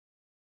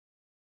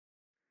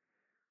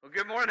Well,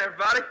 good morning,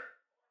 everybody.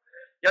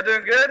 Y'all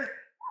doing good?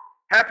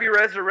 Happy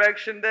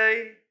Resurrection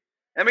Day.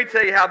 Let me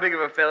tell you how big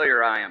of a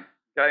failure I am.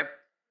 Okay,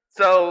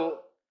 so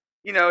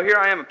here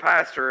I am, a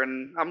pastor,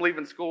 and I'm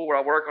leaving school where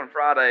I work on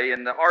Friday,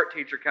 and the art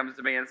teacher comes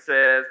to me and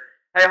says,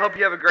 "Hey, I hope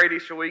you have a great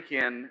Easter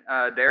weekend,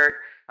 Derek.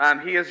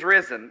 He is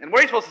risen." And what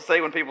are you supposed to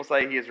say when people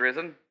say He is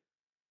risen?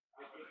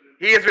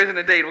 He is risen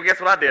indeed. Well,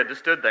 guess what I did?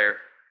 Just stood there.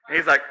 And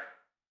he's like,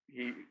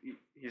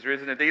 He's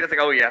risen indeed. I was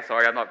like, "Oh yeah,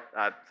 sorry, I'm not."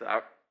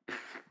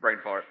 Brain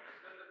fart.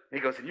 He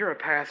goes, "And you're a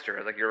pastor." I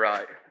was like, "You're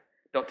right.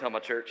 Don't tell my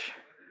church."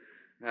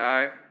 All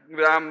right.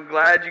 But I'm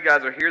glad you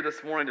guys are here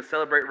this morning to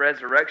celebrate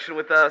resurrection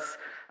with us.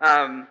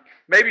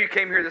 Maybe you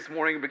came here this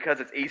morning because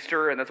it's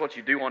Easter and that's what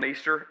you do on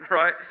Easter,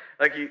 right?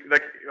 Like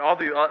all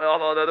the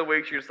other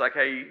weeks, you're just like,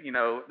 hey,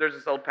 there's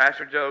this old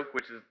pastor joke,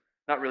 which is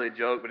not really a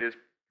joke, but it is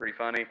pretty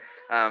funny.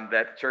 That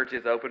the church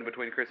is open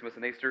between Christmas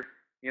and Easter.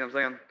 You know what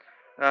I'm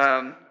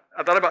saying?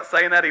 I thought about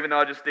saying that, even though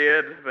I just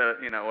did, but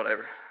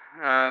whatever.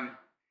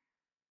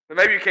 But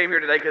maybe you came here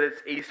today because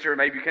it's Easter.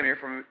 Maybe you came here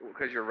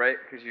because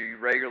you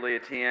regularly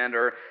attend,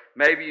 or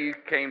maybe you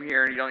came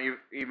here and you don't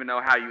even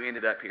know how you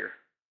ended up here.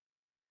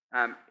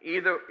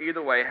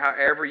 Either way,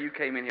 however you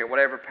came in here,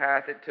 whatever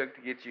path it took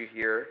to get you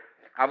here,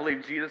 I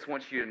believe Jesus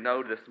wants you to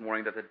know this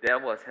morning that the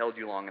devil has held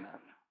you long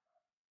enough.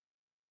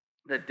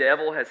 The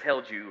devil has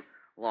held you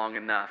long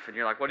enough, and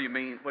you're like, "What do you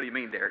mean? What do you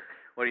mean, Derek?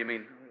 What do you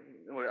mean?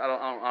 I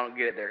don't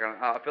get it,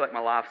 Derek. I feel like my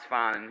life's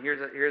fine." And here's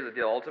the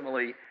deal.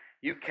 Ultimately,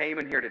 you came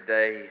in here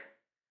today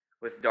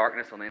with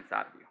darkness on the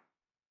inside of you.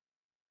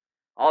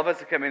 All of us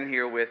have come in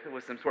here with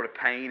some sort of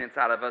pain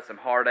inside of us, some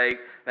heartache,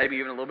 maybe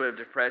even a little bit of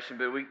depression,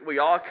 but we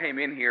all came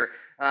in here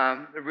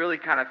really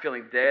kind of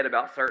feeling dead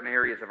about certain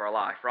areas of our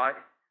life, right?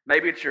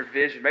 Maybe it's your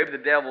vision. Maybe the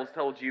devil's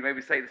told you,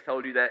 maybe Satan's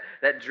told you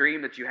that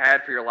dream that you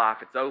had for your life,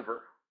 it's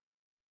over.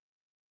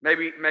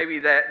 Maybe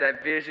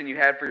that vision you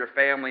had for your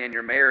family and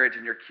your marriage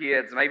and your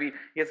kids, maybe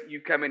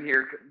you come in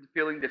here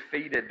feeling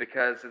defeated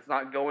because it's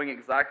not going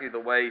exactly the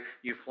way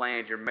you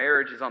planned. Your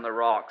marriage is on the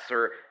rocks,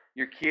 or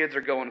your kids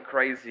are going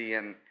crazy,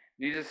 and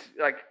you just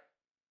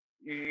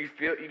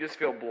you just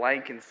feel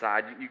blank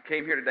inside. You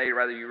came here today,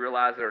 whether you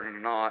realize it or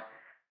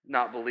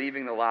not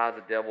believing the lies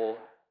the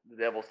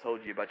devil's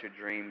told you about your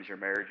dreams, your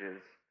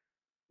marriages,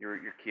 your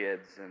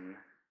kids, and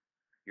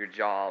your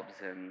jobs,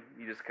 and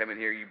you just come in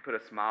here, you put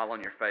a smile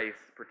on your face,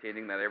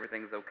 pretending that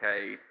everything's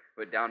okay,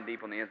 but down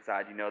deep on the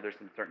inside, there's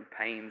some certain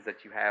pains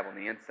that you have on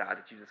the inside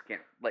that you just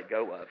can't let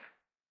go of.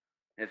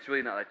 And it's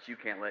really not that you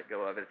can't let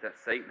go of it, it's that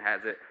Satan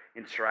has it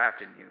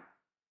entrapped in you.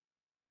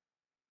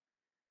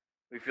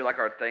 We feel like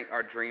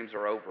our dreams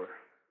are over,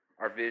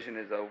 our vision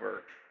is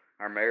over,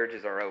 our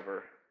marriages are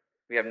over,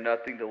 we have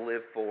nothing to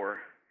live for,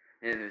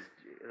 and it is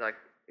like,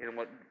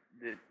 what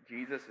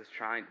Jesus is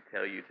trying to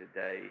tell you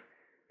today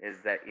is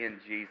that in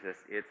Jesus,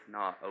 it's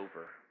not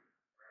over.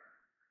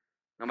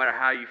 No matter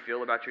how you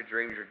feel about your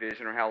dreams, your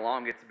vision, or how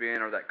long it's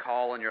been, or that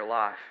call in your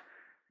life,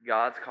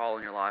 God's call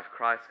in your life,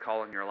 Christ's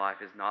call in your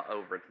life is not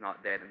over. It's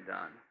not dead and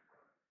done.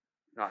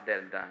 It's not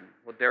dead and done.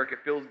 Well, Derek, it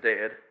feels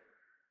dead.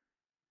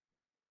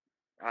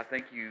 I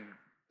think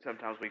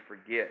sometimes we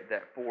forget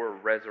that for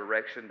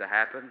resurrection to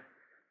happen,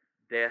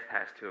 death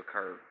has to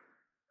occur.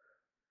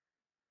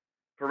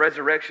 For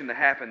resurrection to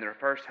happen, there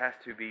first has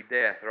to be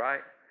death,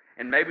 right?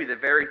 And maybe the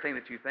very thing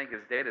that you think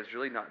is dead is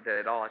really not dead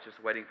at all. It's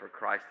just waiting for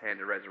Christ's hand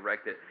to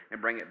resurrect it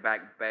and bring it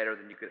back better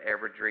than you could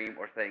ever dream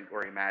or think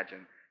or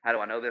imagine. How do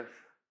I know this?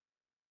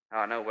 How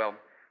do I know? Well,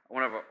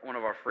 one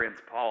of our friends,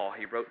 Paul,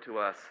 he wrote to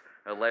us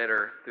a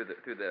letter through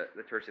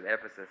the church at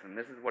Ephesus, and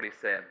this is what he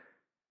said.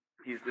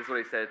 This is what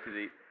he said to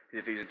the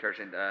Ephesian church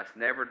and to us: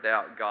 "Never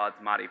doubt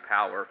God's mighty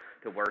power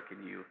to work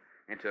in you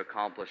and to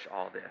accomplish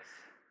all this.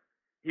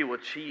 He will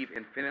achieve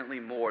infinitely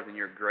more than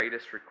your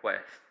greatest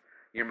request,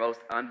 your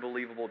most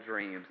unbelievable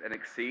dreams, and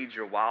exceeds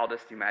your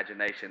wildest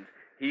imaginations.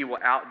 He will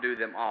outdo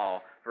them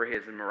all, for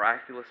His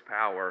miraculous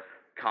power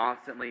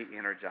constantly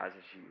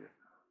energizes you."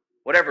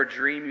 Whatever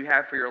dream you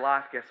have for your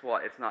life, guess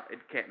what? It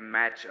can't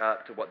match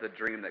up to what the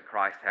dream that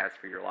Christ has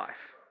for your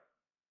life.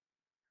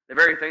 The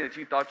very thing that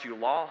you thought you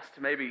lost,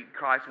 maybe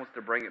Christ wants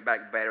to bring it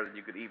back better than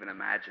you could even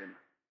imagine.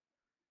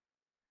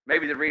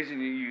 Maybe the reason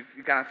you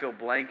kind of feel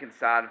blank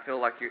inside and feel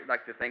like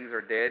the things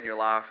are dead in your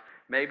life,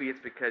 maybe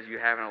it's because you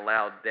haven't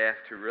allowed death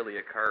to really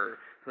occur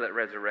so that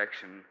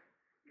resurrection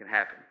can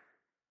happen.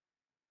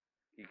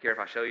 You care if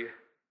I show you?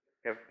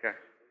 Can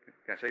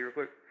I show you real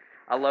quick?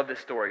 I love this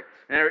story.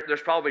 And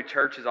there's probably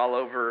churches all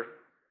over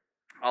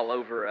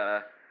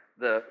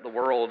the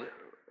world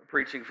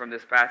preaching from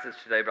this passage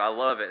today, but I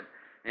love it.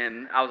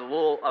 And I was a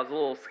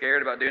little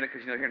scared about doing it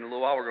because here in a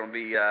little while we're going to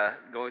be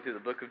going through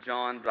the book of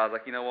John. But I was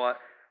like, you know what?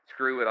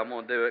 Screw it, I'm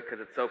going to do it because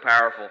it's so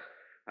powerful.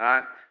 All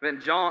right. But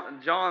John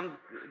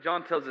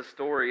tells a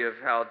story of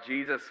how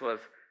Jesus was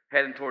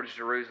heading towards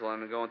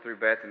Jerusalem and going through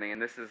Bethany,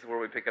 and this is where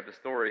we pick up the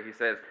story. He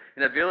says,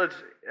 in the village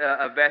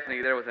of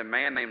Bethany, there was a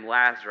man named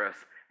Lazarus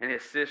and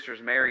his sisters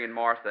Mary and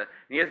Martha. And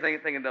you have to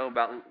think though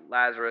about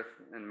Lazarus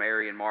and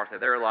Mary and Martha.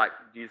 They were like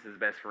Jesus'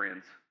 best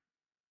friends.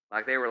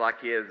 Like they were like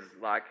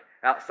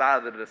outside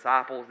of the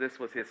disciples, this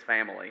was his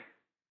family.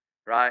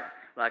 right?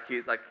 Like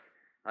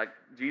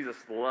Jesus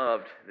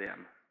loved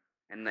them,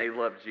 and they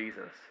loved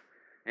Jesus.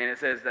 And it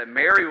says that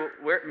Mary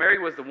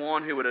was the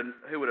one who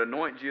would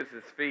anoint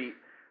Jesus' feet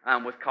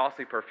with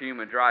costly perfume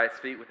and dry his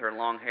feet with her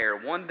long hair.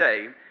 One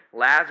day,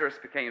 Lazarus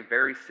became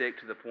very sick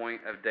to the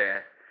point of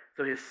death.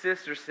 So his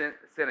sister sent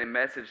a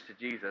message to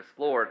Jesus.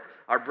 Lord,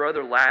 our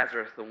brother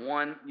Lazarus, the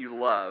one you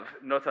love.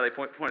 Notice how they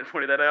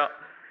pointed that out?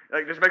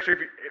 Like, just make sure,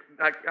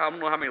 I don't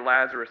know how many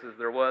Lazaruses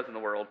there was in the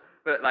world,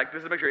 but like,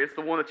 just to make sure it's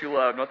the one that you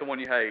love, not the one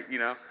you hate, you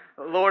know.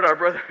 Lord, our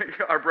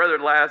brother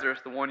Lazarus,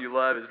 the one you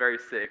love, is very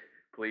sick.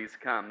 Please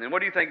come. And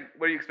what do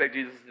you expect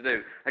Jesus to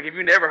do? Like, if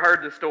you never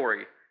heard this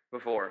story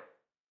before,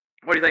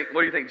 what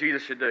do you think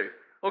Jesus should do?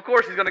 Well, of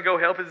course, he's going to go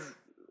help his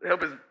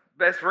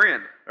best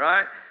friend,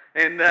 right?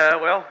 And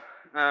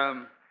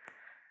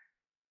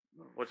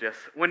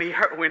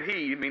when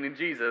he, meaning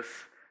Jesus,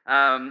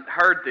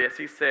 heard this,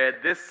 he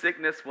said, "This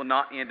sickness will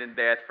not end in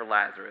death for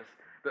Lazarus,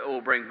 but it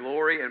will bring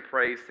glory and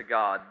praise to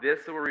God.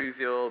 This will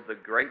reveal the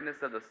greatness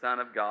of the Son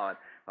of God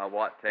by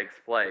what takes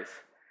place."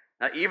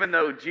 Now, even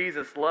though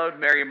Jesus loved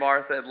Mary,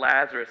 Martha, and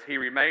Lazarus, he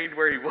remained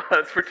where he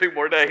was for 2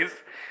 more days.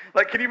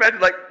 Like, can you imagine,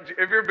 like, have you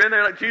ever been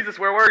there? Like, Jesus,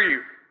 where were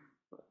you?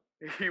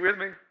 Are you with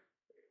me?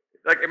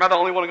 Like, am I the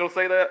only one going to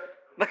say that?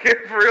 Like,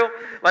 for real?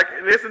 Like,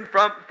 listen,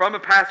 from a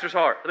pastor's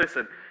heart.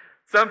 Listen,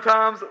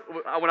 sometimes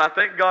when I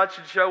think God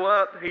should show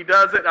up, he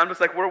does it. I'm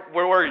just like,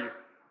 where were you?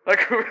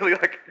 Like, really,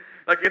 like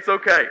it's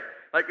okay.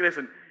 Like,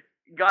 listen,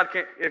 God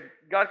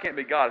can't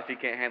be God if he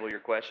can't handle your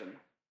question.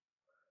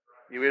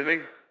 You with me?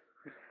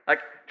 Like,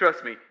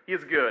 trust me, he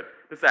is good.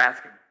 Just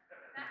ask him.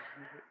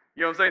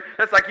 You know what I'm saying?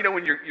 That's like, you know,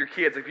 when your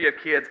kids, if you have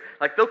kids,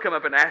 like, they'll come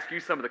up and ask you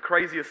some of the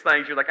craziest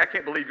things. You're like, I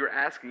can't believe you're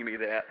asking me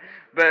that.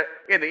 But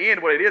in the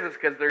end, what it is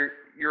because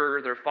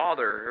you're their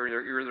father or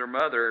you're their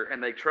mother,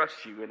 and they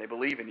trust you and they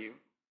believe in you.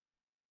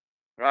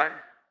 Right?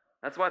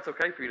 That's why it's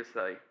okay for you to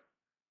say,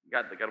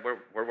 God,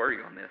 where were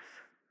you on this?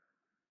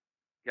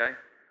 Okay?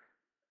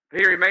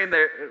 He remained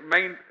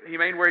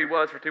where he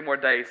was for 2 more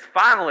days.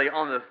 Finally,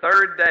 on the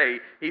 3rd day,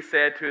 he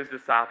said to his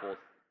disciples,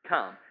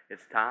 "Come,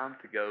 it's time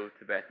to go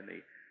to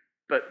Bethany."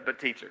 But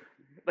teacher,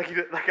 like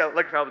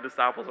how the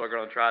disciples are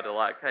going to try to,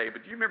 like, hey,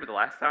 but do you remember the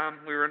last time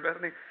we were in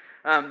Bethany?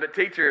 But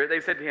teacher, they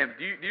said to him,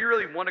 do you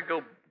really want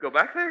to go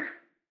back there?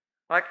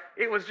 Like,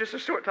 it was just a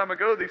short time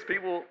ago these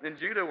people in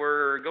Judah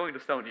were going to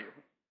stone you.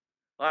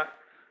 Like,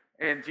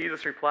 and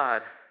Jesus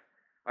replied,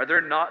 "Are there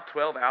not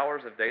 12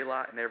 hours of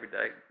daylight in every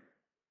day?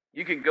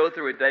 You can go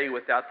through a day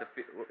without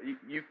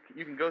you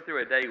can go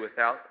through a day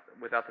without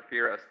the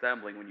fear of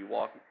stumbling when you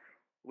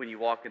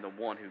walk in the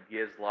one who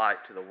gives light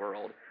to the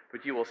world.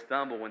 But you will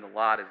stumble when the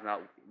light is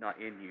not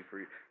in you,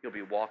 for you'll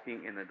be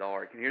walking in the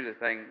dark." And here's the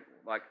thing,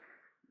 like,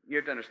 you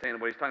have to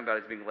understand what he's talking about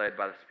is being led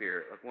by the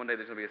Spirit. Like, one day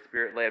there's going to be a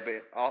Spirit led,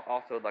 but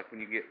also, like,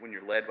 when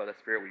you're led by the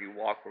Spirit, when you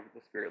walk where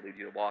the Spirit leads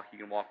you to walk, you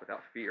can walk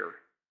without fear,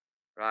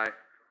 right?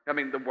 I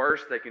mean, the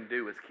worst they can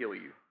do is kill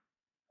you.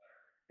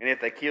 And if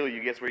they kill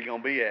you, guess where you're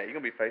going to be at? You're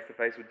going to be face to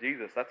face with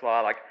Jesus. That's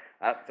why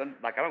I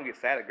don't get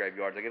sad at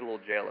graveyards. I get a little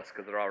jealous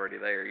because they're already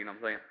there. You know what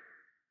I'm saying?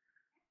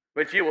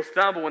 "But you will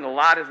stumble when the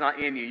light is not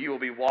in you. You will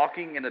be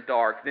walking in the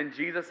dark." Then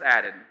Jesus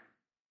added,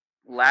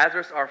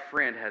 "Lazarus, our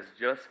friend, has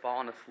just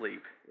fallen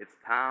asleep. It's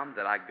time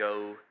that I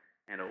go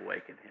and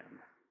awaken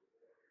him."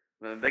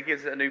 Well, that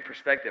gives it a new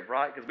perspective,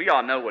 right? Because we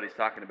all know what he's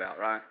talking about,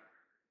 right?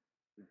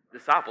 The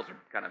disciples are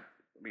kind of,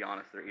 to be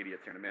honest, they're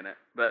idiots here in a minute.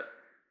 But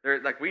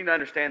we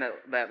understand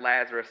that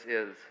Lazarus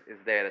is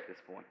dead at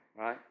this point,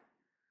 right?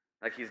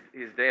 Like, he's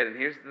dead. And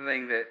here's the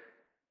thing that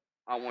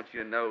I want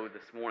you to know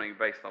this morning,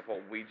 based off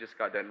what we just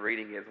got done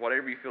reading, is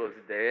whatever you feel is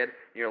dead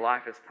in your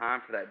life, it's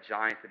time for that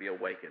giant to be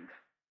awakened.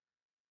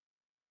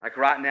 Like,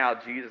 right now,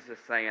 Jesus is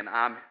saying,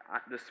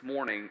 this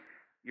morning,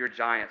 your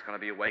giant's going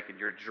to be awakened.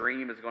 Your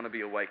dream is going to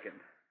be awakened.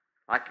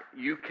 Like,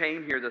 you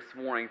came here this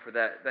morning for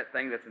that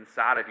thing that's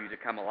inside of you to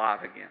come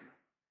alive again.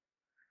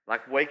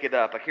 Like, wake it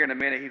up. Like, here in a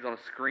minute, he's going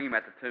to scream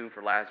at the tomb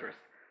for Lazarus.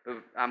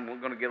 I'm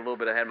going to get a little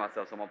bit ahead of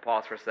myself, so I'm going to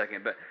pause for a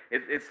second. But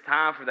it's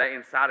time for that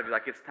inside of you.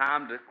 Like, it's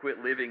time to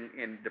quit living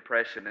in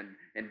depression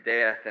and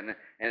death and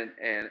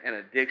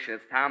addiction.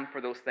 It's time for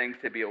those things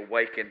to be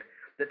awakened.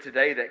 That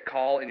today, that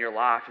call in your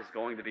life is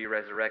going to be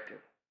resurrected.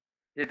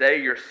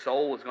 Today, your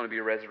soul is going to be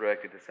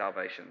resurrected to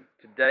salvation.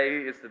 Today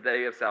is the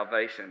day of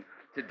salvation.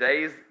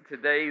 Today,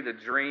 the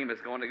dream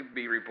is going to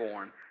be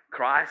reborn.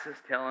 Christ is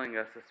telling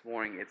us this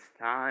morning, it's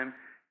time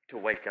to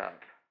wake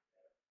up.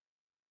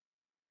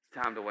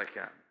 It's time to wake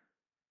up.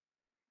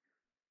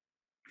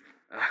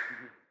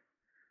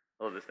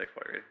 I love this next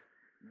part.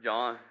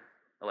 John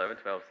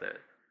 11:12 says,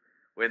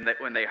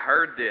 when they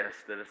heard this,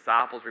 the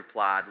disciples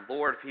replied,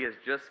 "Lord, if he has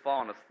just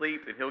fallen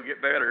asleep, then he'll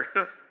get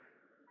better."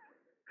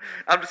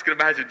 I'm just going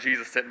to imagine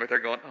Jesus sitting right there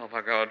going, "Oh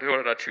my God, why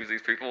did I choose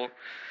these people?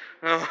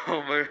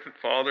 Oh man,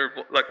 Father,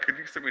 like, could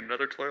you send me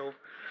another 12?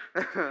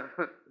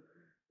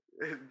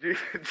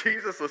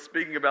 Jesus was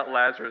speaking about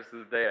Lazarus'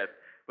 death,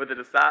 but the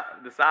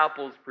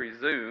disciples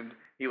presumed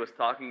he was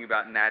talking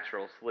about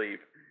natural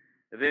sleep.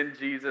 And then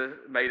Jesus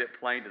made it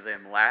plain to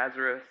them,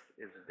 Lazarus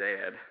is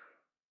dead.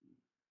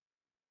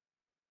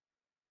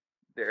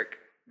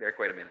 Derek,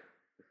 wait a minute.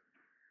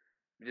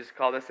 Just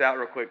call this out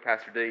real quick,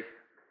 Pastor D.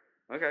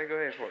 Okay, go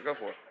ahead for it. Go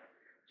for it.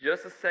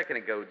 Just a second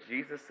ago,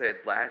 Jesus said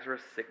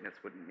Lazarus' sickness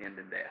wouldn't end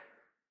in death.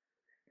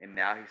 And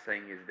now he's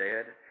saying he's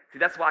dead. See,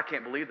 that's why I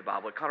can't believe the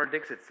Bible. It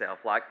contradicts itself.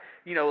 Like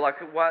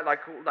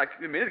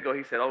a minute ago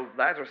he said, "Oh,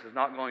 Lazarus is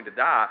not going to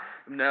die."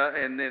 No,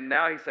 and then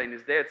now he's saying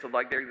he's dead. So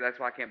that's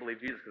why I can't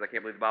believe Jesus, because I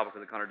can't believe the Bible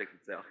because it contradicts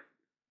itself.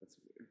 That's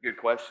a good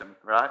question,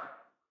 right?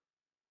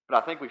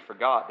 But I think we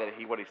forgot that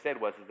what he said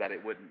was that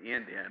it wouldn't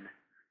end in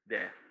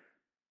death.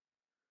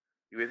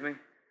 You with me?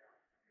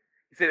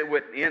 He said it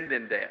wouldn't end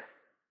in death.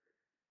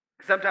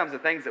 Sometimes the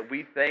things that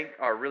we think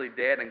are really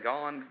dead and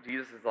gone,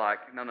 Jesus is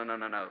like,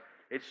 no.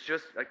 It's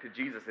just like to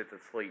Jesus, it's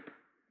asleep,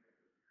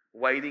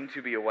 waiting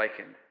to be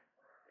awakened.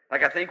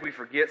 Like I think we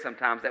forget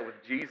sometimes that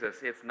with Jesus,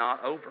 it's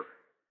not over.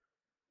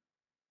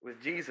 With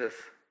Jesus,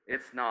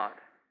 it's not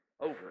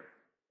over.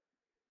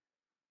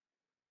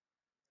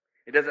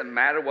 It doesn't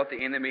matter what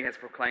the enemy has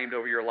proclaimed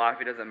over your life.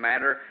 It doesn't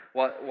matter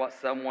what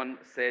someone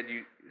said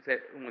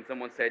when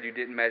someone said you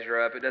didn't measure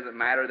up. It doesn't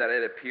matter that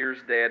it appears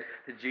dead.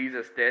 To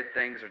Jesus, dead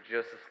things are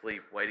just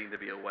asleep, waiting to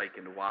be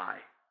awakened. Why?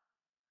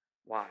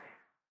 Why?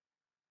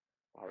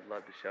 I would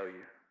love to show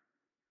you.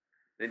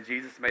 Then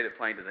Jesus made it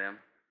plain to them.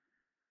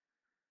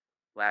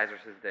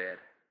 Lazarus is dead.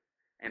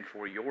 And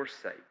for your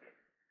sake,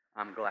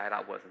 I'm glad I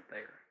wasn't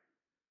there.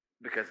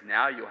 Because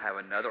now you'll have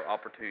another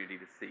opportunity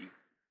to see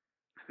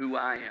who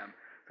I am,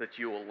 so that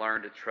you will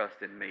learn to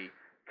trust in me.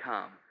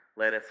 Come,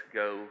 let us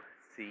go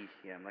see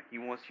him. Like he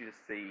wants you to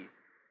see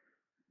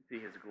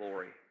his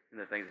glory in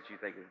the things that you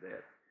think is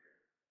dead.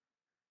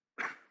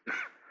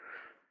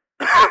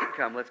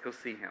 Come, let's go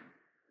see him.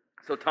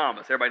 So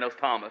Thomas, everybody knows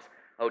Thomas.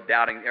 Oh,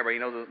 doubting, everybody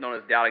known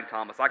as Doubting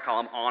Thomas. I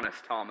call him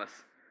Honest Thomas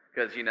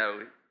because,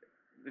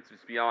 let's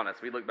just be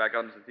honest. We look back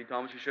on this and see,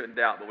 Thomas, you shouldn't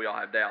doubt, but we all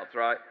have doubts,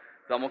 right?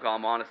 So I'm going to call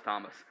him Honest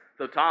Thomas.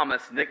 So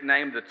Thomas,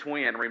 nicknamed the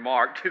twin,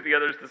 remarked to the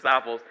other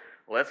disciples,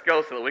 let's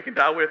go so that we can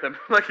die with him.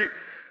 Thomas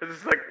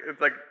is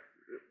like,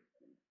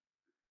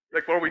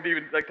 what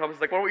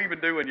are we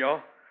even doing,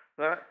 y'all?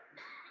 Right?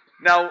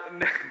 Now,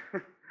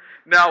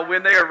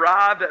 when they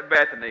arrived at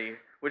Bethany,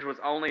 which was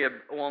only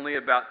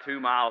about 2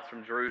 miles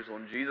from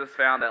Jerusalem, Jesus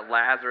found that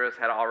Lazarus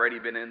had already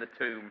been in the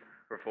tomb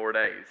for 4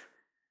 days.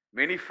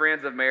 Many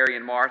friends of Mary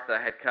and Martha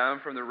had come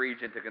from the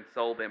region to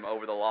console them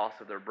over the loss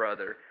of their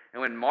brother.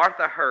 And when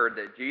Martha heard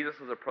that Jesus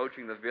was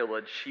approaching the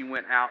village, she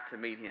went out to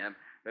meet him,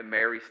 but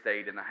Mary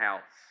stayed in the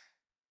house.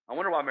 I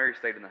wonder why Mary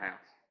stayed in the house.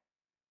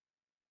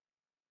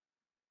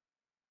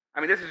 I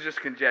mean, this is just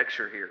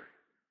conjecture here.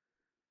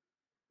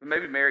 But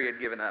maybe Mary had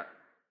given up.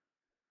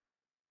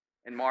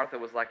 And Martha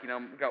was like,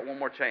 we've got one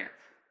more chance.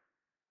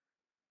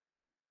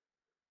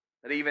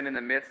 That even in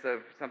the midst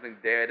of something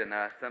dead in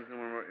us,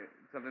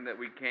 something that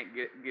we can't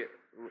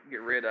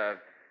get rid of,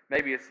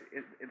 maybe it's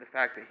the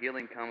fact that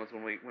healing comes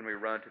when we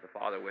run to the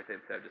Father with it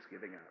instead of just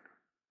giving up.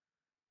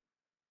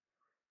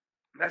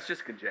 That's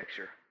just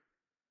conjecture.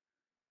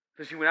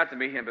 So she went out to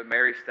meet him, but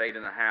Mary stayed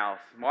in the house.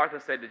 Martha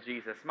said to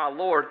Jesus, "My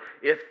Lord,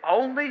 if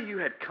only you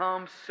had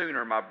come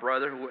sooner, my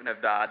brother wouldn't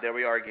have died." There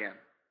we are again.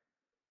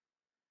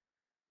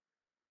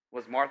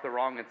 Was Martha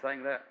wrong in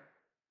saying that?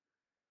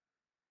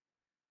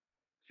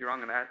 Is she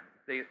wrong in that?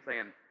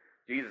 Saying,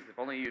 Jesus, if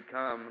only you'd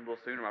come a little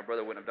sooner, my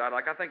brother wouldn't have died.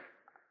 Like I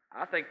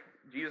think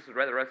Jesus would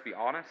rather us be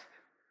honest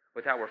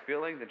with how we're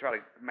feeling than try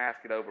to mask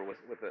it over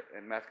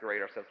and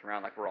masquerade ourselves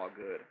around like we're all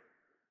good.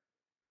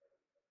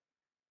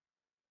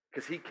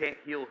 Because he can't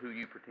heal who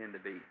you pretend to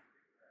be.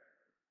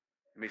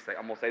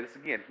 I'm going to say this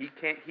again. He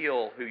can't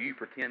heal who you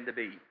pretend to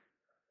be.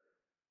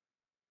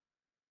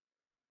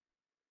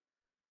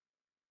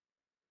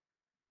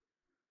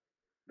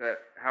 But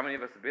how many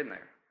of us have been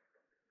there?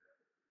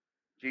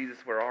 Jesus,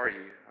 where are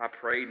you? I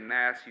prayed and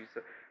asked you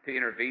to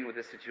intervene with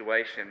this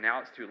situation.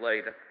 Now it's too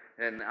late.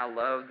 And I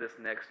love this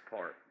next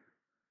part.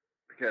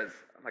 Because,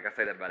 like I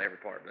say that about every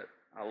part, but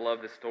I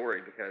love this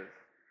story because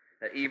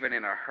that even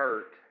in her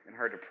hurt, in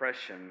her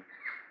depression,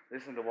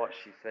 listen to what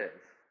she says.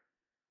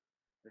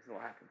 This is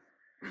what happens.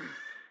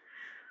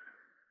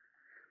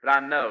 But I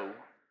know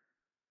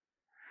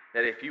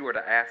that if you were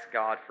to ask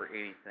God for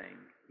anything,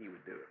 he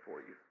would do it for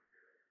you.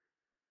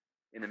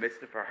 In the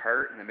midst of her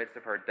hurt, in the midst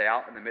of her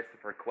doubt, in the midst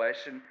of her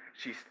question,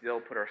 she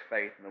still put her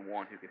faith in the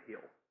one who could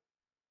heal.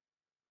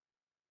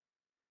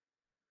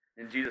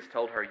 And Jesus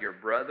told her, your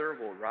brother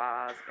will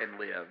rise and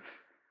live.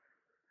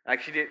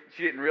 Like she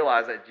didn't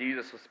realize that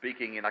Jesus was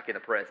speaking in a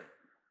present.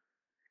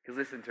 Because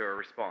listen to her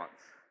response.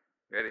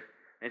 Ready?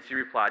 And she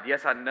replied,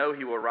 yes, I know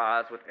he will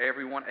rise with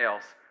everyone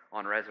else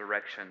on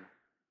resurrection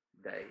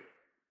day.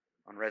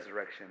 On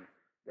resurrection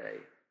day.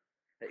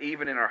 That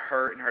even in her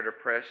hurt and her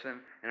depression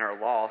and her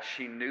loss,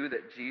 she knew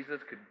that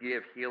Jesus could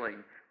give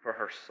healing for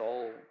her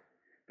soul.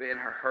 But in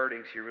her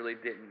hurting, she really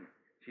didn't.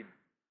 She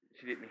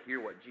didn't hear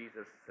what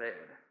Jesus said.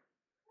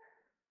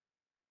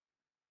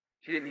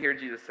 She didn't hear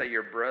Jesus say,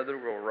 your brother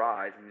will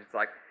rise. And it's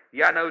like,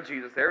 yeah, I know,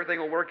 Jesus. Everything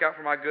will work out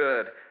for my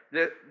good.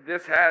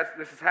 This has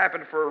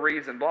happened for a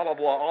reason. Blah, blah,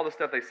 blah. All the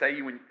stuff they say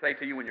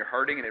to you when you're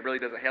hurting, and it really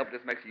doesn't help. It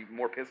just makes you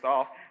more pissed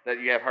off that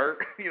you have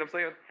hurt. You know what I'm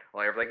saying?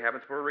 Well, everything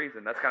happens for a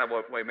reason. That's kind of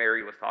what way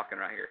Mary was talking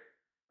right here,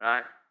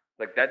 right?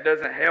 Like that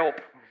doesn't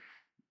help.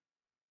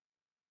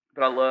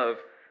 But I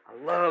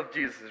love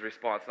Jesus'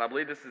 response, and I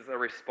believe this is a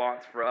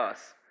response for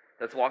us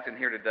that's walked in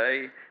here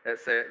today that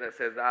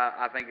says,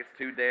 I think it's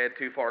too dead,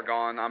 too far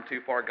gone. I'm too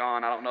far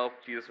gone. I don't know if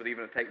Jesus would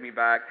even take me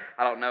back.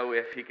 I don't know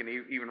if he can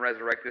even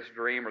resurrect this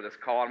dream or this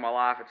call in my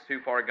life. It's too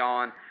far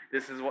gone.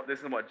 This is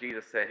what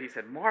Jesus said. He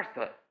said,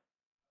 Martha,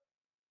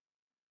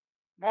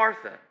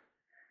 Martha,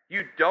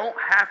 you don't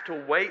have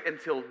to wait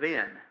until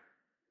then.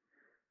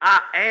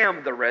 I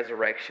am the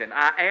resurrection.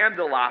 I am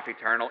the life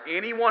eternal.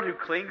 Anyone who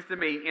clings to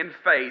me in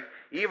faith,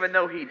 even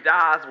though he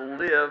dies, will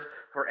live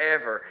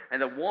forever. And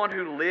the one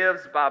who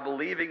lives by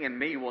believing in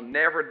me will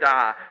never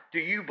die. Do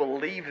you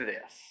believe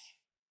this?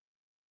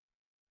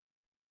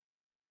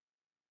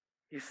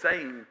 He's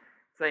saying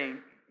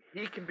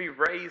he can be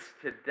raised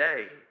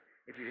today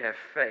if you have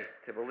faith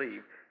to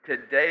believe.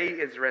 Today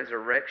is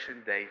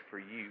resurrection day for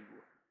you.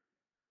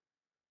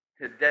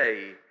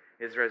 Today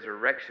is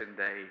resurrection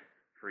day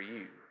for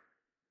you.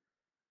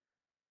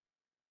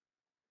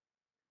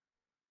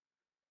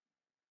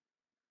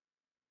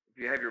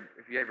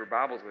 If you have your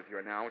Bibles with you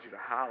right now, I want you to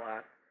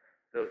highlight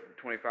the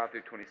 25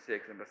 through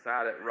 26, and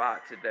beside it,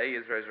 write, today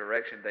is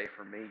resurrection day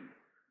for me. And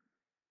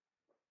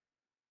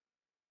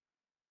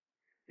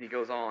he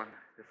goes on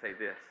to say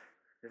this.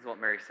 This is what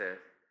Mary says.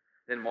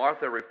 Then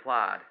Martha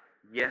replied,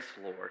 yes,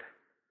 Lord,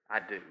 I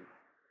do.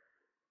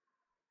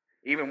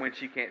 Even when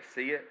she can't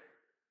see it,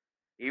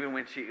 even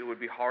when it would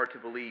be hard to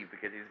believe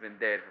because he's been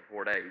dead for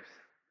 4 days.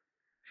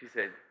 She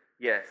said,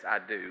 yes, I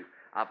do.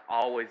 I've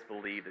always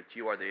believed that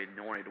you are the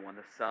anointed one,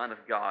 the Son of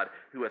God,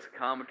 who has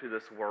come into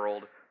this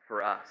world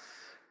for us.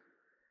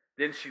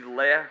 Then she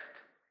left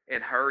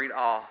and hurried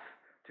off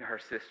to her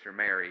sister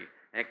Mary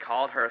and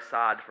called her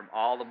aside from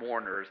all the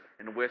mourners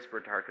and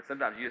whispered to her, because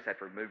sometimes you just have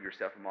to remove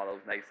yourself from all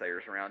those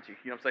naysayers around you.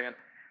 You know what I'm saying?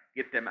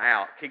 Get them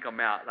out, kick them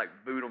out, like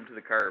boot them to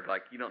the curb.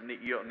 Like you don't need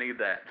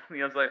that. You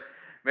know what I'm saying?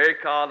 Mary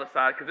called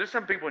aside, because there's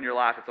some people in your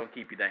life that's gonna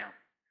keep you down.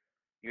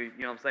 You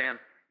know what I'm saying?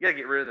 You gotta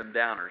get rid of them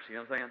downers. You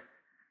know what I'm saying?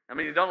 I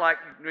mean, tell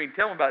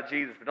them about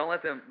Jesus, but don't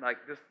let them,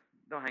 just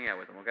don't hang out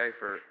with them, okay?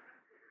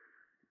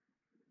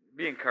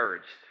 Be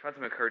encouraged. Find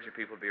some encouraging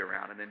people to be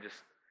around, and then just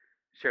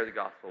share the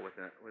gospel with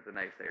the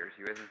naysayers.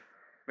 You with me?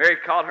 Mary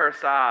called her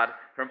aside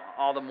from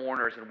all the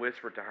mourners and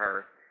whispered to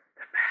her,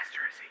 the Master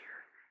is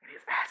here, and he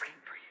is asking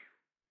for you.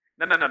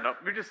 No.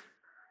 Let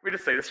me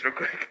just say this real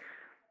quick.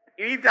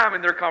 Anytime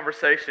in their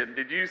conversation,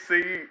 did you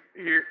see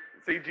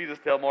Jesus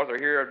tell Martha, or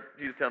hear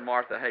Jesus tell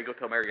Martha, hey, go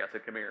tell Mary I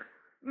said, come here?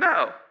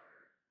 No.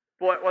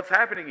 What's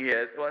happening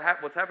is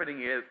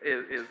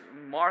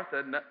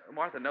Martha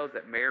knows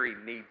that Mary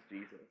needs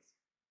Jesus.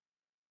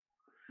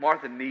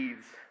 Mary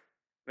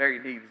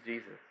needs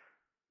Jesus.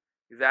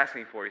 He's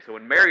asking for you. So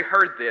when Mary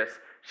heard this,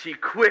 she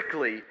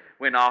quickly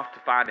went off to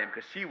find him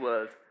because she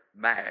was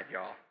mad,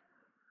 y'all.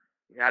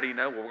 How do you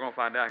know? Well, we're gonna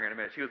find out here in a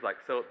minute. She was go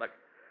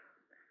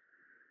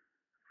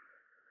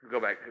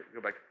back to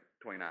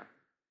 29.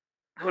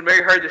 When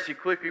Mary heard this, she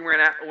quickly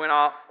went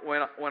off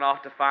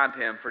to find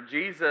him, for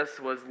Jesus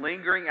was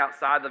lingering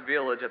outside the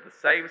village at the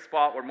same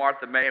spot where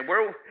Martha met him.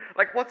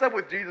 What's up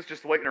with Jesus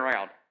just waiting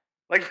around?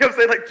 You know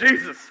what I'm saying?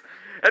 Jesus.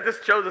 That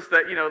just shows us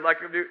that,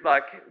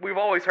 we've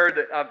always heard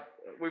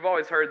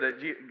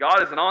that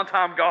God is an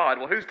on-time God.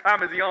 Well, whose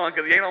time is he on?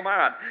 Because he ain't on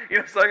mine. You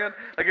know what I'm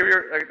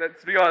saying?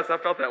 To be honest, I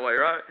felt that way,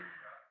 right?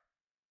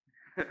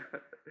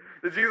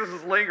 That Jesus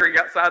was lingering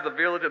outside the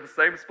village at the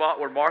same spot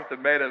where Martha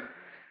met him.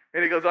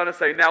 And he goes on to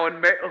say, now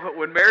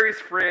when Mary's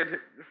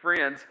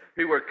friends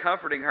who were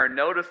comforting her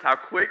noticed how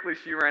quickly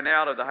she ran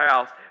out of the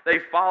house, they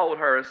followed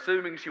her,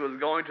 assuming she was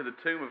going to the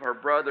tomb of her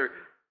brother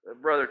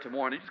to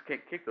mourn. You just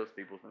can't kick those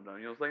people sometimes,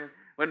 you know what I'm saying?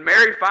 When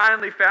Mary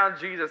finally found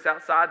Jesus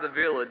outside the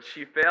village,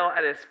 she fell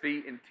at his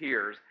feet in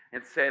tears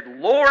and said,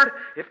 Lord,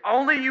 if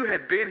only you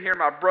had been here,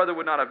 my brother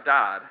would not have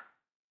died.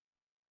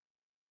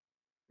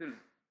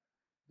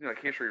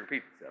 History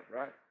repeats itself,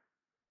 right?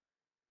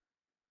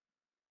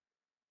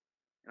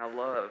 And I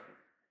love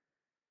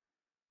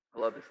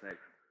this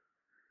next.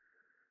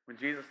 When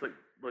Jesus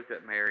looked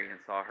at Mary and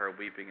saw her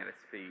weeping at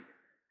his feet,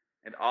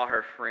 and all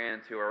her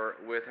friends who were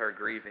with her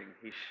grieving,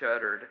 he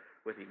shuddered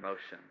with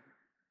emotion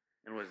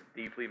and was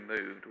deeply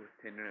moved with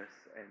tenderness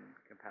and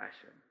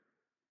compassion.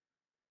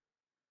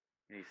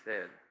 And he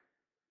said,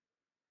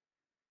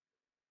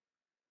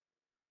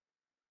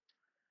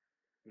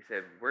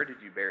 where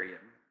did you bury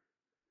him?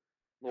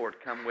 Lord,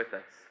 come with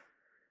us,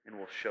 and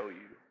we'll show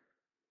you.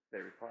 They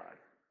replied.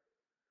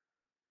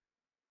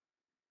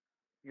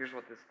 Here's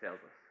what this tells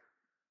us.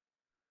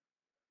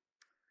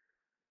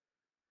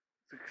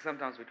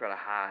 Sometimes we try to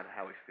hide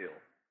how we feel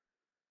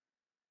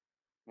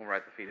when we're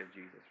at the feet of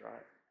Jesus,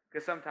 right?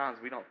 Because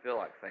sometimes we don't feel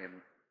like saying,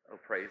 oh,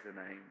 praise the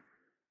name,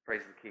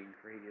 praise the King,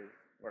 for he is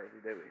worthy,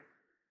 do we?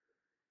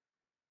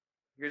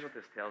 Here's what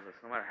this tells us.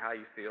 No matter how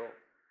you feel,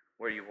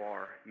 where you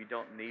are, you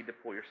don't need to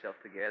pull yourself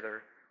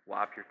together,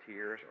 wipe your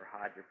tears, or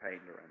hide your pain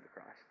to run to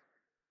Christ.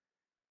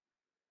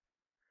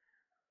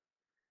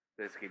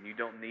 This again, you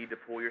don't need to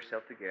pull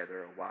yourself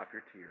together or wipe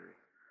your tears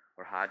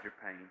or hide your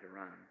pain to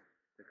run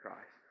to Christ.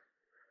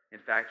 In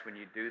fact, when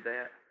you do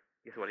that,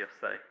 guess what he'll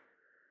say?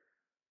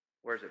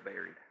 Where's it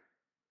buried?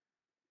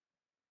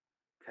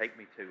 Take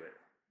me to it.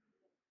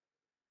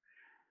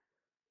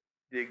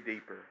 Dig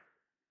deeper.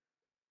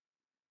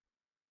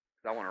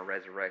 Because I want to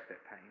resurrect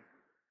that pain.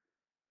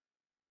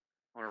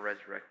 I want to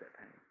resurrect that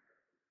pain.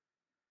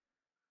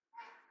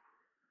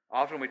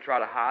 Often we try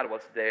to hide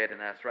what's dead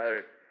in us,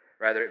 rather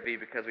it be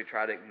because we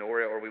try to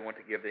ignore it or we want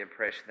to give the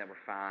impression that we're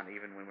fine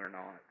even when we're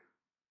not.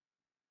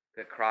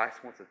 That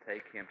Christ wants to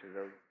take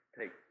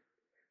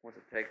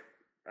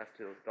us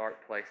to those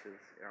dark places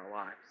in our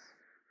lives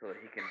so that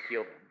he can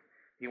heal them.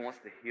 He wants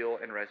to heal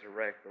and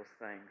resurrect those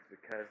things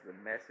because the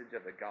message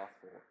of the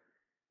gospel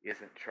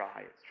isn't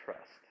try, it's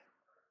trust.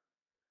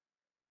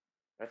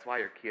 That's why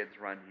your kids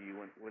run to you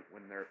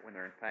when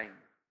they're in pain.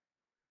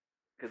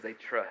 Because they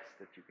trust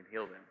that you can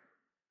heal them.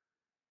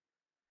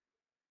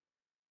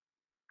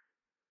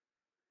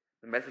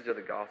 The message of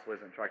the gospel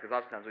isn't try, because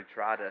oftentimes we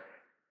try to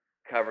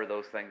cover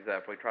those things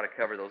up. We try to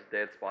cover those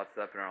dead spots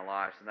up in our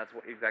lives. And that's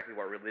exactly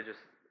what religious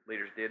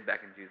leaders did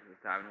back in Jesus'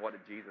 time. And what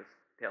did Jesus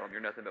tell them?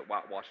 You're nothing but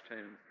whitewashed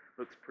tombs.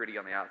 Looks pretty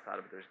on the outside,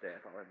 but there's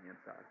death all on the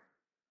inside.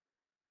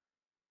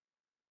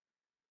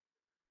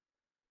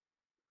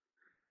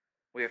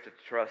 We have to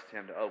trust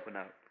him to open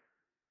up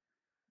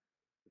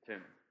the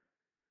tomb.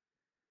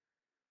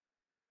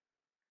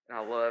 And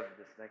I love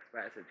this next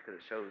passage because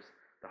it shows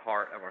the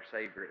heart of our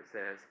Savior. It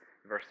says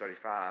in verse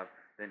 35,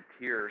 then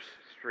tears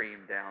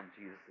streamed down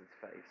Jesus'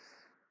 face.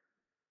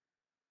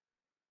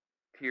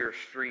 Tears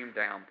streamed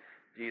down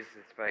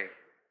Jesus' face.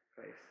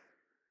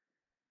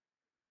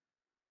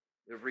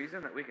 The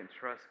reason that we can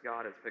trust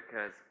God is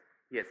because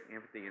he has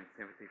empathy and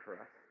sympathy for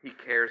us. He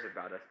cares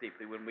about us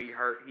deeply. When we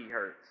hurt, he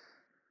hurts.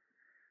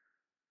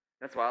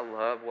 That's why I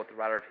love what the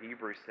writer of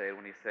Hebrews said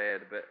when he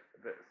said, but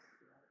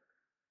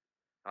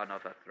I don't know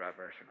if that's the right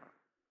verse or not.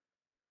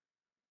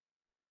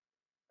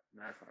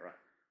 No, that's not right.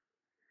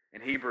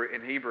 In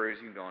Hebrews,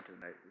 you can go on to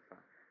the next. It's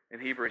fine. In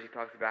Hebrews, he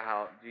talks about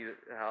how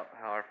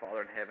our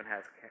Father in heaven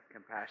has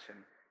compassion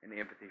and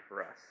empathy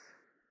for us.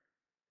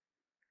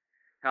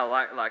 How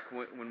like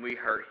when we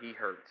hurt, he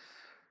hurts.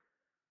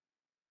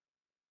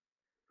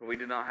 But we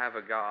do not have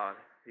a God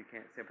who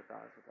can't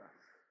sympathize with us.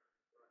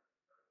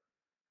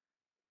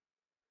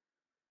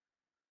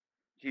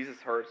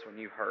 Jesus hurts when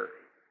you hurt.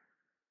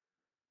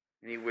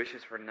 And he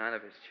wishes for none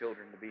of his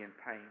children to be in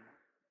pain.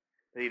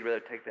 That he'd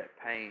rather take that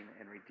pain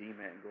and redeem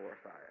it and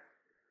glorify it.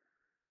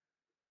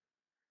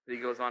 But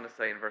he goes on to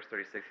say in verse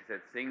 36, he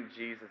said, "Sing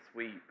Jesus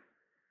weep,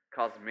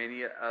 cause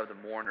many of the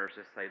mourners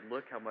to say,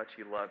 look how much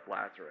he loved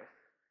Lazarus.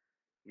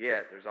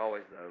 Yet there's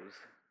always those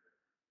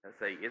that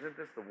say, isn't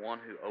this the one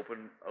who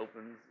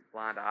opens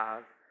blind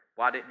eyes?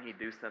 Why didn't he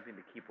do something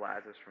to keep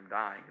Lazarus from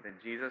dying?" And then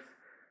Jesus,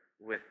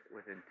 with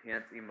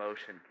intense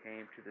emotion,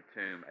 came to the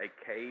tomb, a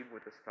cave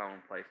with a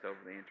stone placed over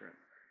the entrance.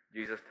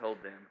 Jesus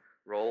told them,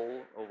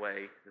 "Roll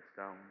away the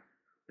stone."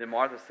 Then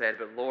Martha said,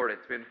 "But Lord,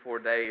 it's been 4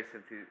 days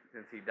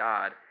since he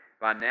died.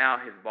 By now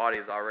his body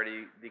is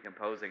already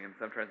decomposing." And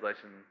some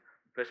translations,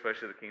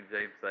 especially the King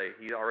James, say,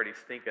 "He already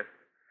stinketh."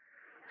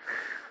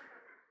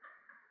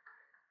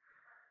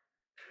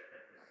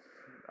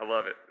 I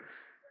love it.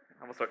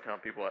 I'm going to start telling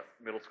people at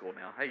middle school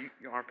now, "Hey,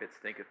 your armpit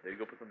stinketh, dude.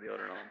 Go put some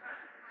deodorant on."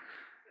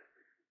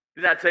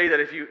 Did I tell you that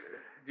if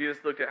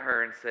Jesus looked at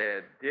her and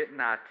said, "Didn't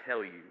I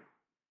tell you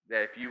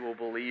that if you will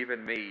believe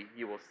in me,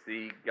 you will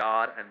see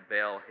God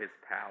unveil his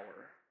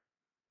power?"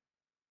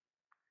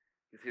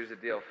 Because here's the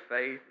deal.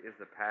 Faith is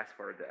the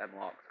password that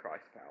unlocks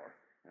Christ's power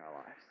in our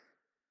lives.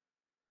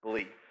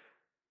 Belief.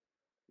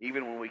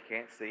 Even when we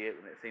can't see it,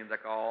 when it seems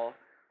like all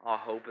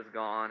hope is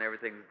gone,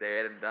 everything's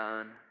dead and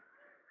done,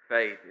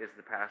 faith is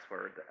the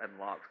password that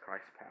unlocks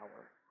Christ's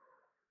power.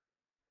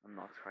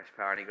 Unlocks Christ's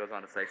power. And he goes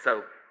on to say,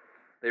 so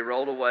they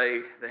rolled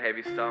away the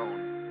heavy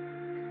stone.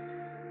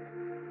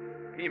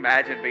 Can you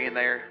imagine being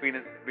there,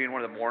 being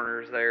one of the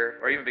mourners there,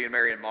 or even being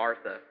Mary and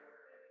Martha?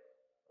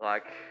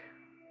 Like,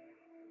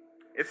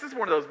 it's just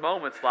one of those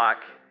moments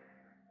like,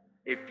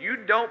 if you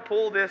don't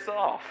pull this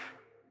off,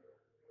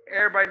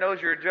 everybody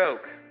knows you're a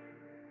joke.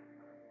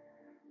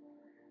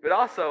 But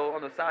also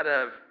on the side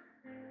of,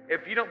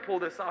 if you don't pull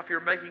this off, you're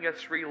making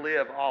us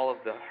relive all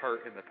of the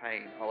hurt and the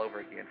pain all over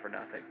again for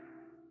nothing.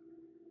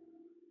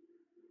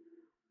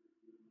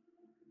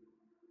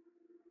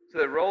 So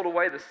they rolled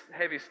away this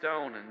heavy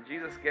stone, and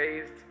Jesus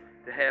gazed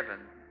to heaven.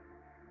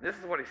 This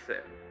is what he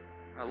said.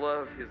 I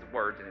love his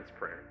words in his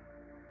prayer.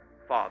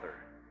 Father.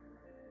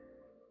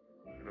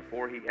 And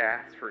before he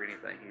asked for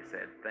anything, he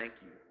said, thank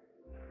you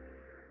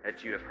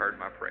that you have heard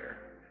my prayer.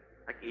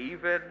 Like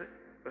even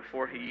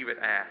before he even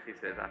asked, he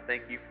says, I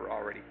thank you for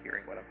already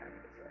hearing what I'm having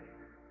to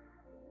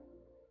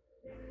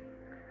say.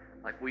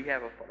 Like we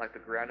have like the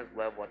ground is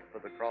level for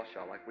the cross,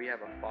 y'all. Like we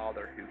have a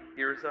Father who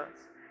hears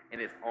us, and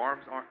his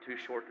arms aren't too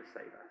short to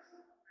save us.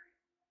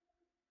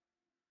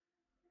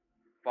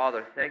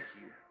 Father, thank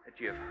you that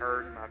you have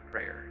heard my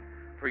prayer,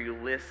 for you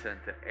listen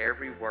to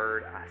every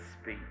word I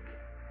speak.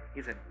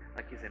 He's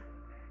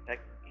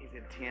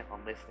intent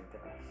on listening to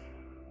us.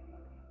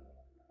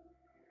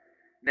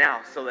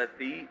 Now, so that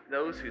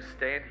those who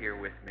stand here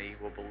with me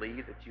will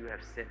believe that you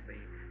have sent me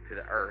to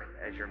the earth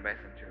as your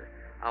messenger,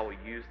 I will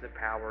use the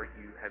power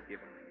you have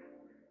given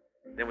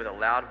me. Then with a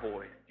loud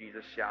voice,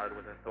 Jesus shouted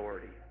with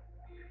authority,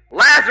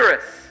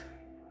 Lazarus,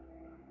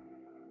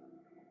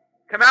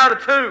 come out of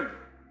the tomb.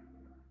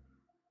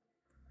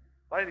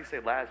 Why did he say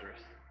Lazarus?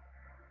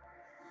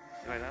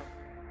 Anybody know?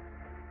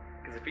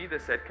 Because if he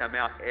just said come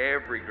out,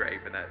 every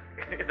grave in that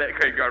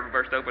graveyard would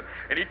burst open.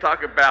 And you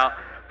talk about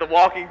The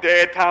Walking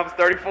Dead times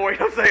 34, you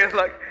know what I'm saying? It's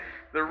like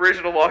the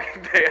original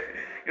Walking Dead.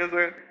 You know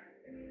what I'm saying?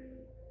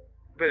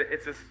 But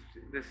it's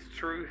this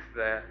truth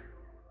that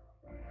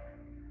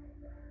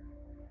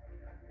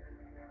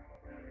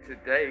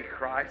today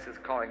Christ is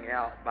calling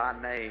out by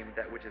name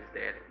that which is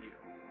dead in you.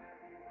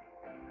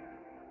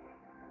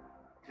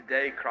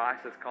 Today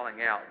Christ is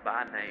calling out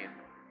by name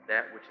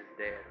that which is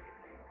dead in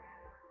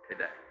you.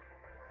 Today.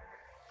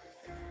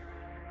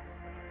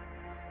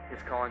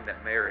 He's calling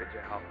that marriage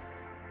out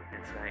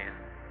and saying,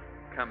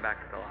 come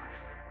back to life.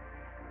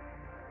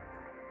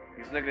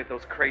 He's looking at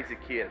those crazy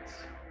kids.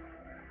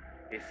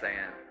 He's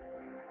saying,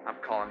 I'm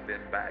calling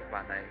them back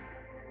by name.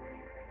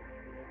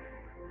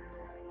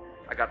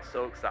 I got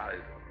so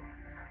excited.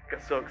 To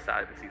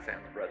see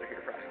Sam's brother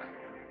here Friday night.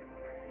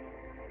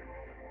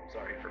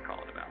 Sorry for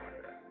calling him out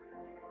like that.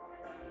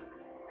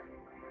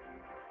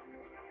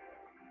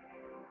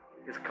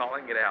 He's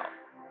calling it out.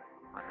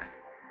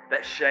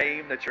 That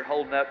shame that you're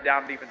holding up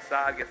down deep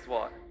inside, guess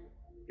what?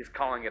 He's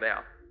calling it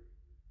out.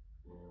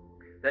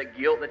 That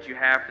guilt that you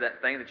have for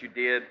that thing that you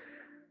did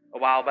a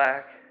while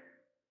back,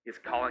 He's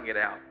calling it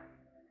out.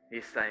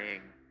 He's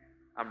saying,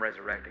 I'm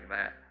resurrecting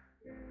that.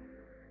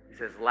 He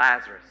says,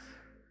 Lazarus,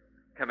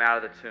 come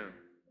out of the tomb.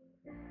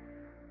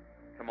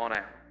 Come on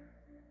out.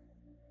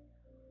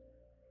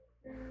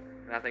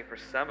 And I think for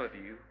some of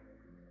you,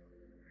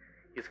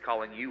 He's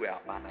calling you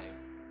out by name.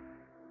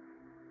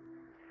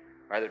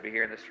 Whether it be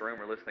here in this room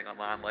or listening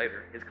online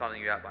later, He's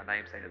calling you out by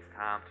name, saying it's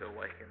time to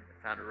awaken.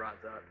 It's time to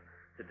rise up.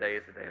 Today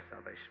is the day of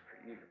salvation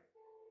for you.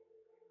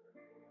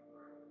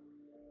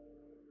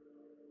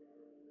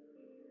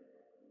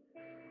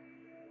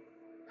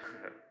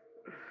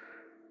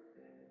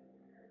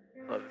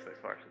 I love this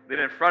next part. Then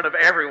in front of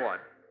everyone.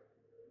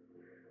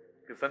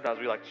 Because sometimes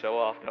we like to show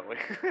off, don't we?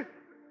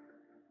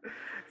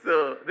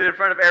 So then in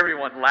front of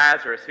everyone,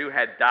 Lazarus, who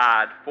had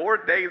died 4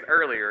 days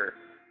earlier.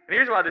 And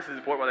here's why this is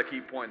important, why they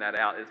keep pointing that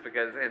out, is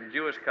because in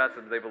Jewish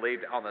customs, they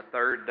believed on the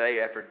third day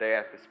after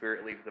death, the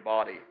spirit leaves the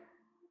body.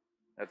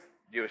 That's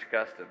Jewish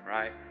custom,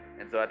 right?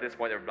 And so at this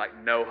point, there was like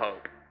no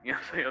hope. You know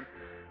what I'm saying?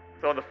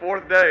 So on the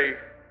fourth day,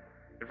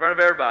 in front of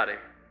everybody,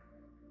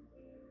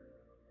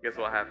 guess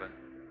what happened?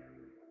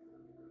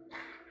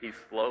 He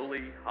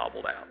slowly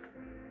hobbled out.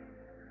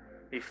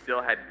 He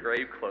still had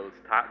grave clothes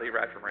tightly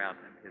wrapped around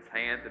him, his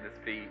hands and his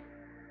feet,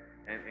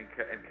 and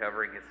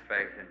covering his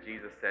face. And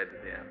Jesus said to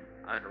them,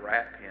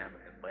 unwrap him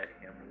and let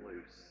him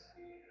loose.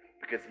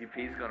 Because if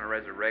He's going to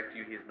resurrect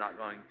you, He's not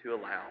going to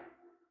allow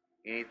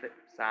any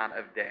sign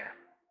of death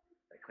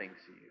that clings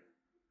to you.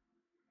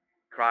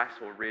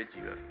 Christ will rid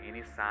you of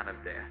any sign of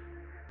death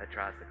that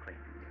tries to cling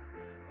to you.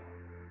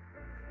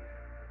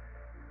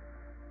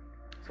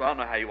 So I don't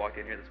know how you walked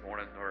in here this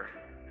morning,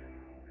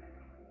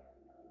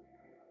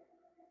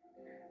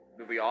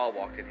 but we all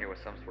walked in here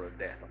with some sort of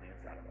death on the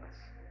inside of us.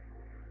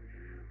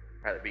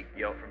 Whether it be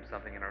guilt from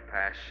something in our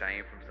past,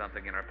 shame from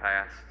something in our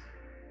past.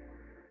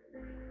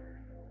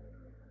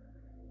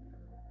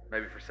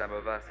 Maybe for some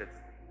of us, it's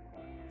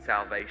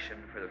salvation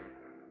for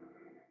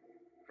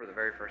the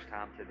very first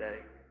time today.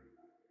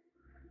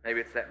 Maybe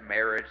it's that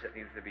marriage that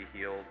needs to be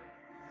healed.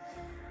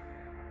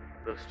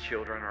 Those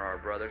children or our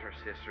brothers or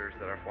sisters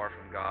that are far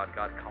from God,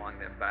 God calling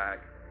them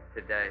back.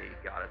 Today,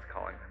 God is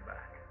calling them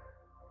back.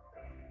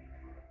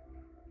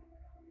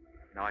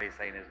 And all He's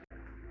saying is,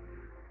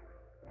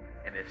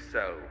 and if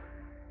so,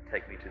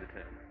 take me to the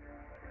tomb.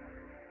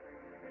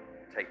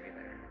 Take me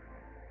there.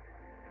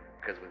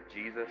 Because with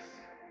Jesus,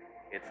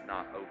 it's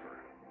not over.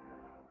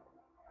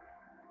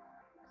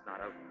 It's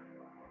not over.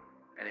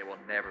 And it will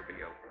never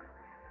be over.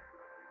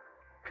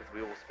 Because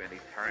we will spend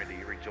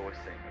eternity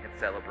rejoicing and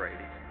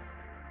celebrating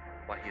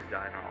what He's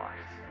done in our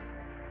lives.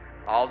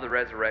 All the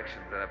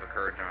resurrections that have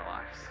occurred in our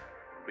lives,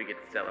 we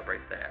get to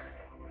celebrate that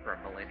for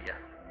millennia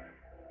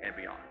and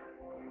beyond.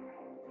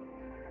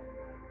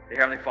 Dear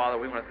Heavenly Father,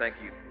 we want to thank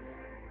You.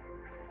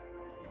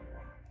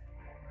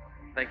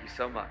 Thank You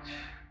so much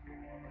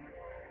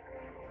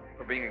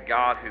for being a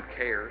God who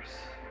cares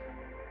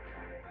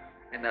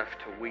enough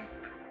to weep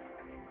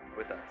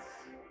with us,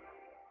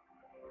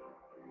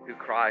 who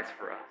cries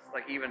for us.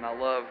 Like even I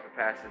love the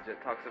passage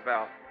that talks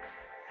about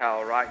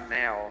how right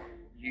now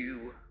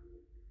you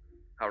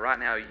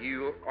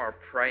are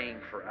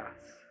praying for us.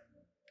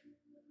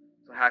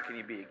 So how can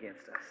You be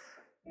against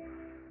us?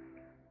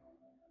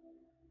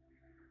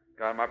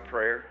 God, my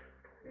prayer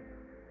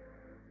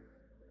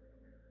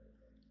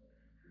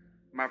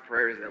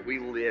is that we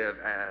live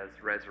as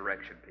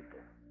resurrection people.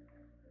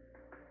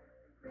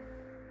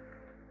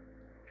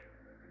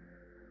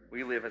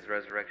 We live as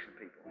resurrection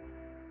people,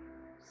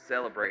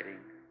 celebrating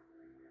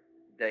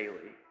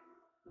daily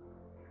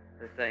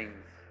the things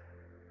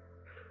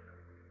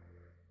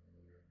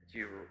that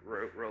you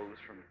rose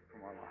from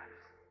our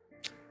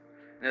lives.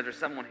 And if there's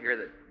someone here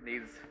that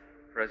needs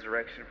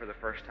resurrection for the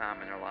first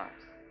time in their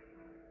lives,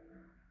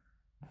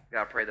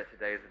 God, I pray that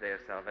today is the day of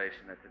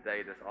salvation, that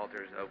today this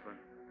altar is open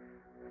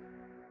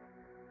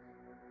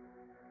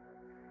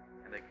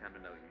and they come to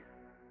know you.